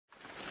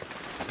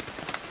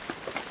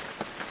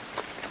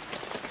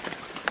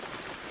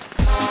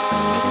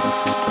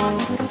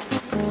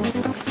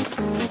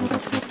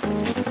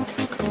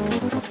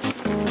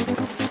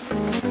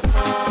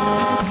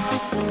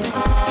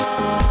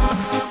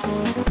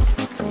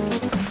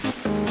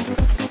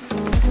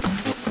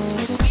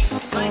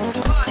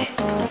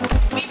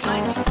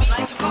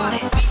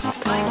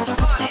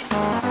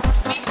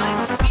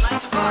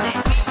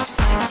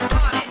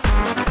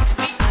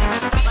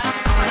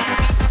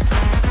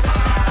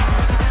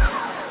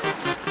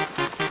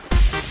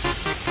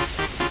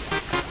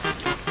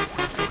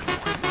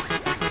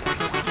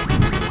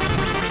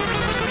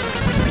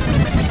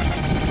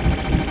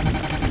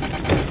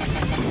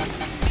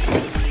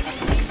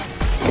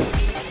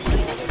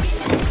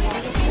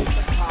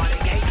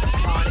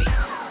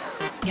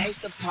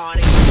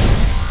party.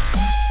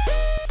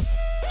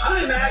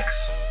 Hi,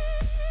 Max.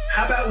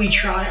 How about we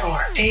try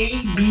our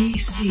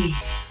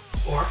ABCs,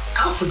 or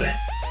alphabet?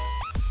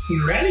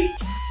 You ready?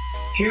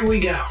 Here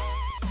we go.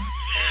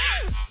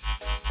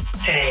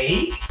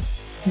 A,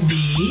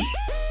 B,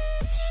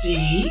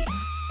 C,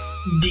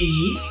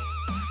 D,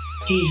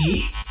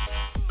 E,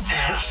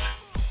 F,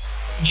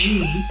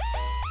 G,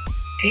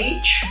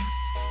 H,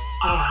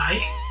 I,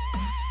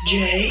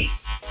 J,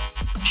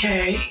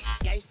 K,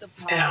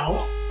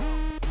 L,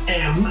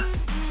 M,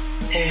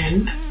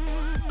 N,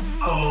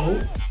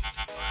 O,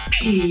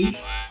 P,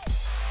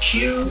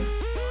 Q,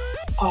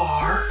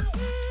 R,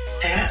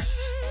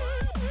 S,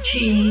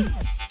 T,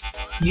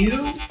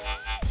 U,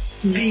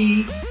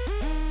 V,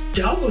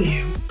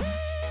 W,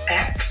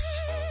 X,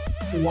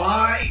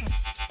 Y,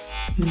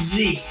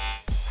 Z.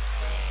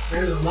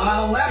 There's a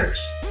lot of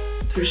letters.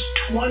 There's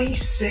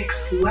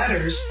 26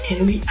 letters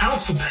in the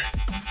alphabet.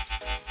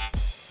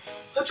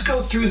 Let's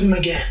go through them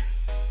again.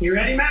 You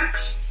ready,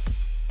 Max?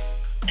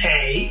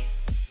 A,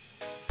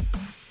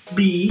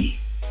 B,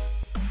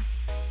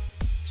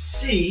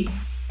 C,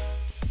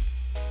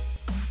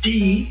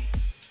 D,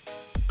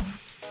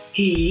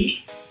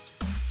 E,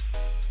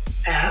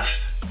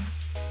 F,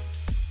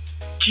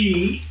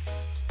 G,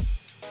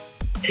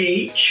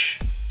 H,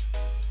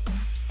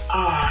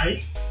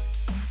 I,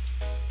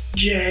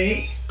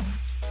 J,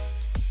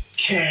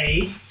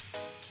 K,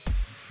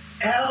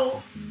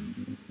 L,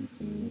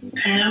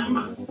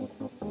 M,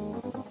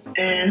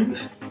 N,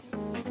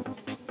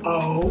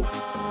 O,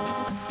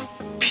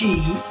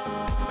 P,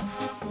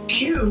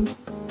 Q,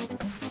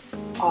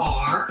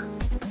 R,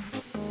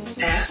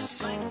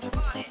 S,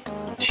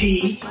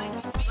 T,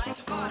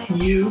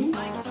 U,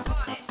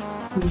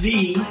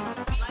 V,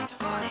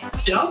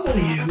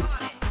 W,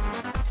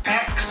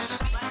 X,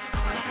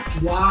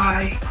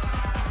 Y,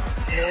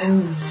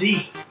 and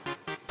Z.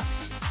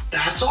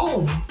 That's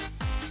all of them.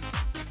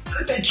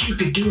 I bet you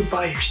could do it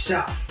by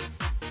yourself.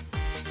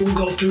 We'll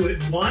go through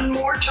it one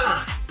more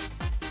time,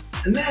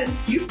 and then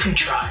you can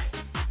try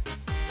it.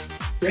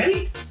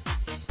 Ready?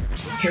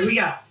 Here we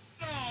go.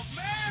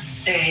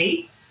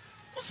 A,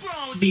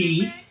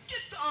 B,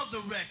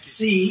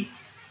 C,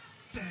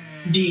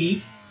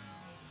 D,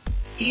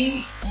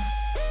 E,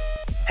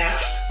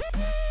 F,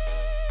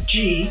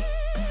 G,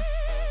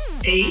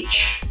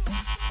 H,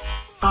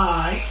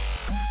 I,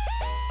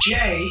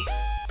 J,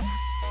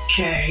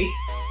 K,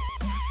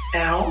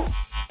 L,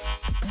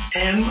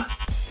 M,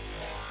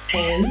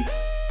 N,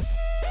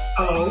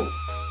 O,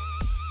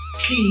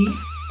 P,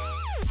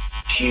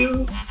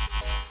 Q,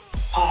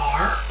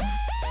 R,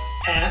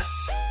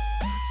 S,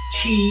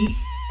 T,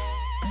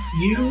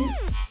 U,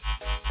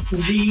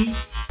 V,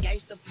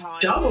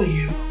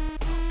 W,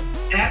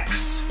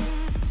 X,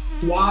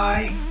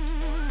 Y,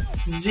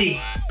 Z.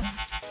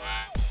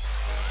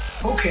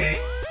 Okay,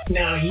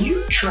 now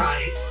you try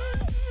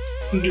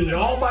it. You do it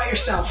all by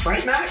yourself,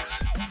 right,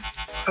 Max?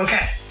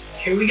 Okay,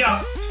 here we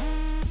go.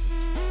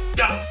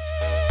 Go.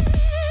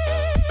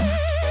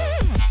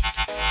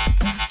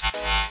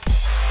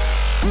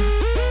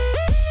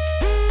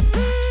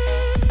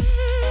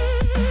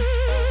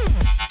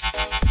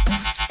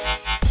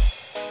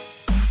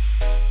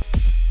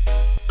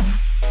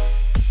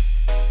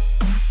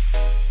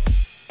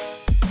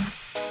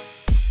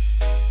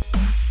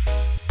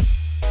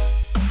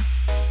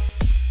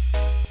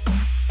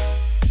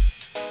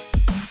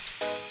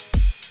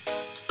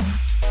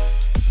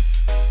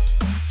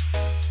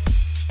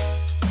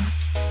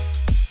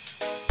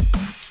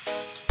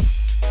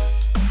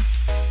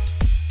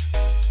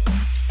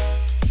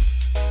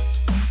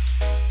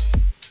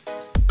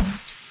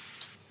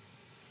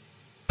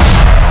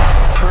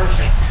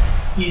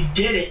 You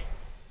did it.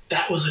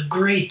 That was a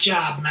great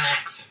job,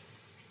 Max.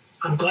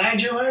 I'm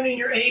glad you're learning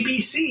your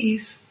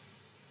ABCs.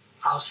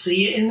 I'll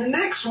see you in the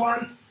next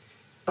one.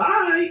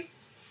 Bye.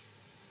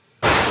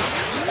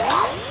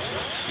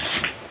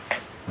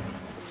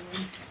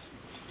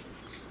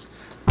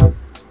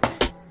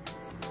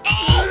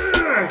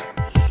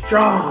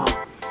 Strong.